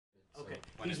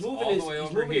When he's it's moving all his the way he's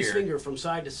over moving his here, finger from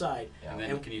side to side. and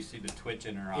then can you see the twitch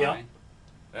in her Yeah. eye?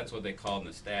 That's what they call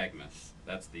nystagmus.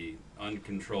 That's the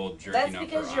uncontrolled jerking That's of her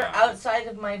because you're eye. outside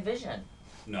of my vision.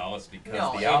 No, it's because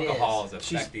No, the it alcohol is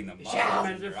She's- affecting the she's muscles in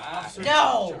argumentative, your eye. officer.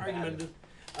 No! She's argumentative.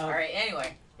 All right.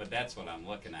 Anyway. But that's what I'm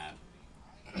looking at.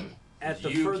 At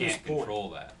the You furthest can't point. control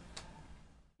that.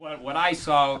 What I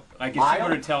saw, like if you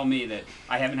were to tell me that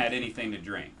I haven't had anything to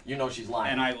drink, You know she's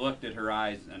lying. and I looked at her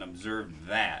eyes and observed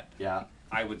that, Yeah.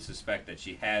 I would suspect that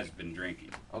she has been drinking.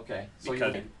 Okay. So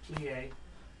Because you Plie.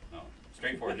 no,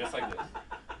 straightforward, just like this.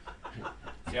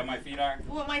 See how my feet are?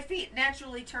 Well, my feet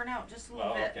naturally turn out just a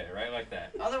little Well, bit. okay, right like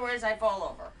that. Otherwise, I fall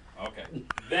over. Okay.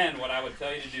 Then what I would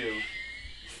tell you to do,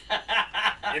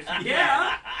 if you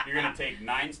Yeah. can, you're going to take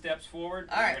 9 steps forward,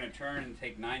 All and right. you're going to turn and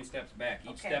take 9 steps back.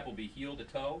 Each Okay. step will be heel to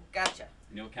toe, Gotcha.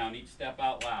 and you'll count each step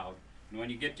out loud. And when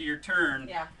you get to your turn,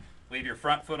 Yeah. leave your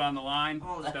front foot on the line,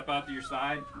 Hold on. step out to your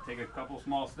side, and take a couple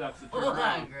small steps to turn Hold on,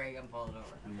 around, Greg. I'm falling over.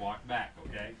 and walk back,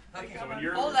 okay? Okay. So when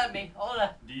you're, Hold on, me. Hold on.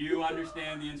 do you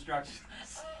understand the instructions?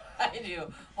 I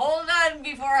do. Hold on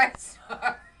before I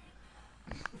start.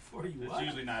 Before you It's what?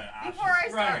 usually not an option. Before I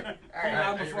start. Right. All right.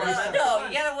 Hold on before I start. No,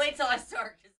 you gotta wait till I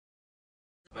start.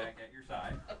 Back at your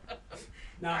side.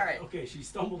 Now, All right. okay, she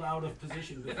stumbled out of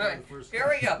position before the first. Here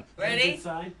we go. Ready?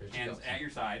 Inside. There she Hands goes. at your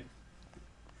side.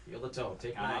 Heel to toe.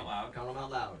 Take Count 9. out loud. Count them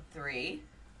out loud. 3,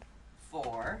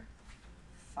 4,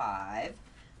 5,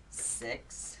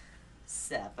 6,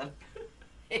 7,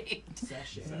 8,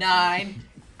 Sachet. 9,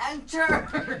 and turn.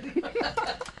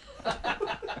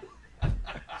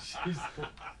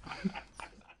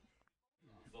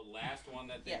 The last one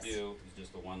that they Yes. do is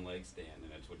just a one-leg stand,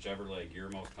 and it's whichever leg you're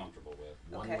most comfortable with.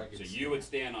 Okay. One-legged So stand. you would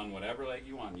stand on whatever leg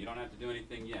you want. You don't have to do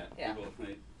anything yet. Yeah.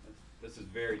 This is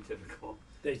very typical.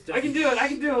 I can do it. I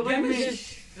can do it. Look at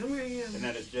me. And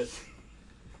then it's just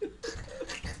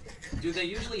Do they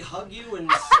usually hug you and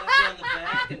slap you on the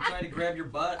back and try to grab your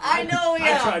butt? I know him.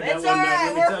 I tried that It's one all night. right.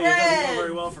 Let me We're tell you, it doesn't go friends.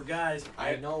 very well for guys.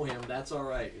 I know him. That's all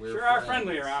right. We're sure are friends.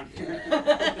 friendly around here.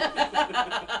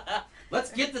 Yeah.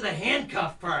 Let's get to the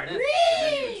handcuff part. And then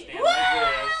you would stand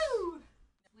like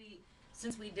this.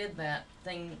 Since we did that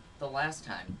thing the last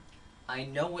time, I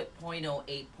know what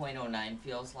 .08, .09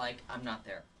 feels like. I'm not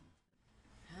there.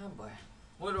 Oh boy.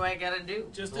 What do I gotta do?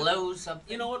 Just blow something?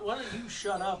 You know what? Why don't you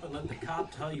shut up and let the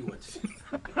cop tell you what's.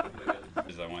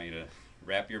 Is I want you to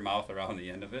wrap your mouth around the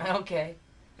end of it, Okay.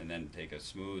 and then take a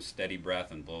smooth, steady breath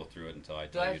and blow through it until I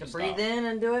Do tell I you have to to breathe stop. in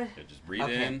and do it? So just breathe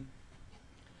Okay. in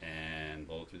and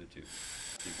blow through the tube.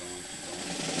 Keep going.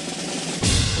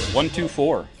 Keep going. 1, 2,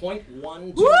 4.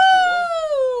 .124.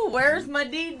 Woo! Where's my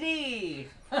DD?